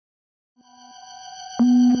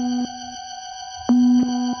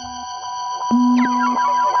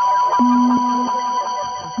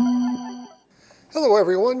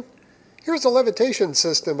everyone. Here's a levitation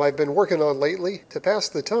system I've been working on lately to pass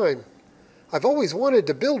the time. I've always wanted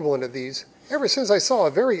to build one of these, ever since I saw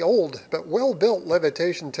a very old but well-built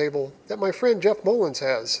levitation table that my friend Jeff Mullins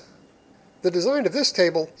has. The design of this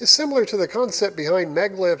table is similar to the concept behind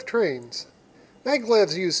maglev trains.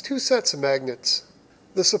 Maglevs use two sets of magnets.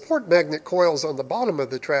 The support magnet coils on the bottom of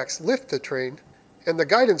the tracks lift the train, and the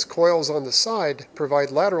guidance coils on the side provide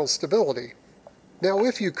lateral stability. Now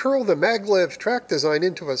if you curl the maglev track design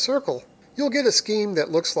into a circle, you'll get a scheme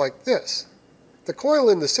that looks like this. The coil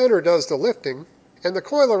in the center does the lifting, and the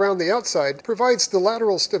coil around the outside provides the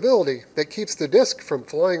lateral stability that keeps the disc from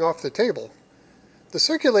flying off the table. The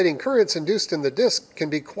circulating currents induced in the disc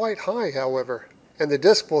can be quite high, however, and the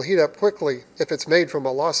disc will heat up quickly if it's made from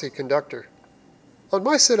a lossy conductor. On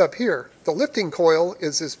my setup here, the lifting coil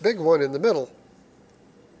is this big one in the middle,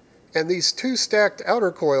 and these two stacked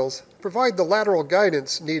outer coils provide the lateral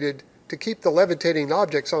guidance needed to keep the levitating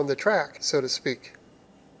objects on the track, so to speak.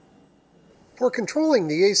 For controlling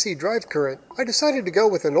the AC drive current, I decided to go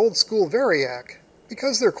with an old school variac,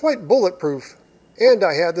 because they're quite bulletproof, and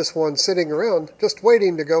I had this one sitting around just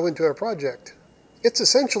waiting to go into a project. It's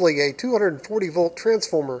essentially a 240 volt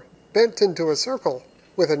transformer bent into a circle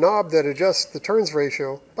with a knob that adjusts the turns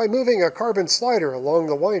ratio by moving a carbon slider along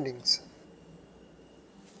the windings.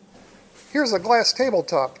 Here's a glass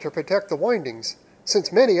tabletop to protect the windings,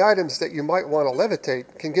 since many items that you might want to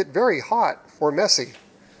levitate can get very hot or messy.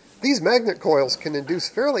 These magnet coils can induce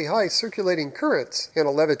fairly high circulating currents in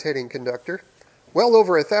a levitating conductor, well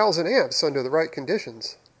over 1,000 amps under the right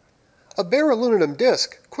conditions. A bare aluminum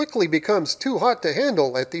disc quickly becomes too hot to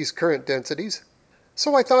handle at these current densities,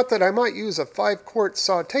 so I thought that I might use a 5-quart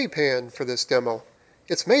sauté pan for this demo.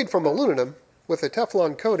 It's made from aluminum with a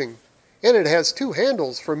Teflon coating, and it has two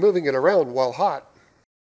handles for moving it around while hot.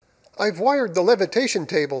 I've wired the levitation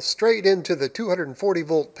table straight into the 240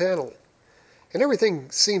 volt panel, and everything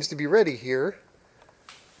seems to be ready here.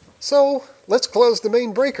 So let's close the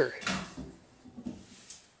main breaker.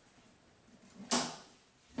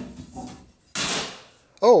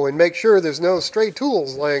 Oh, and make sure there's no stray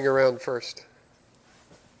tools lying around first.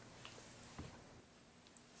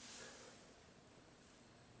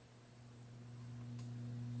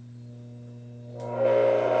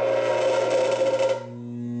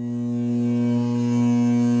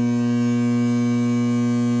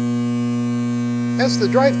 As the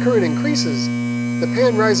drive current increases, the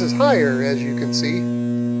pan rises higher, as you can see,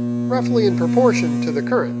 roughly in proportion to the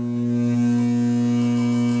current.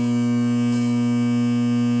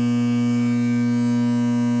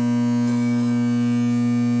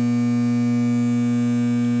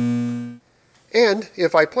 And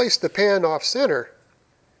if I place the pan off-center,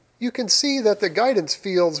 you can see that the guidance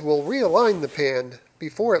fields will realign the pan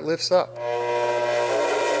before it lifts up.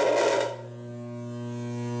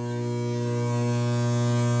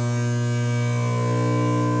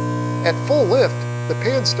 At full lift, the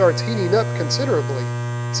pan starts heating up considerably,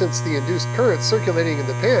 since the induced currents circulating in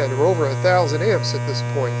the pan are over 1,000 amps at this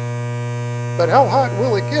point. But how hot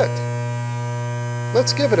will it get?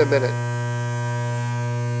 Let's give it a minute.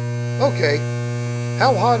 Okay,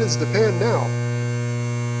 how hot is the pan now?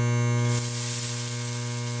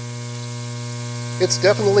 It's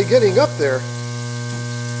definitely getting up there.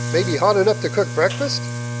 Maybe hot enough to cook breakfast?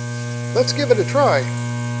 Let's give it a try.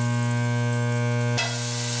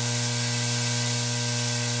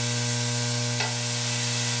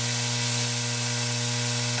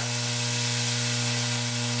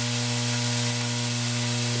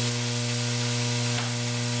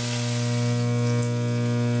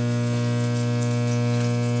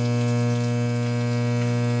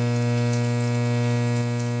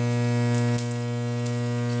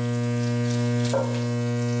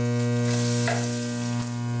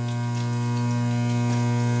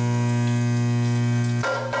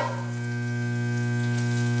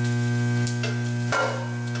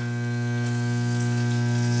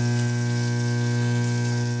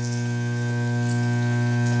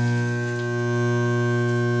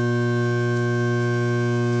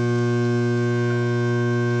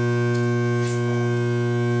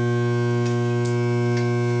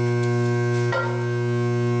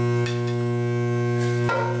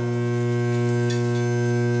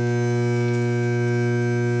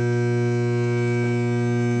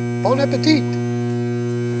 Bon appetit!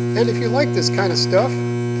 And if you like this kind of stuff,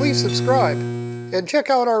 please subscribe and check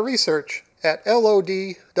out our research at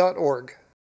lod.org.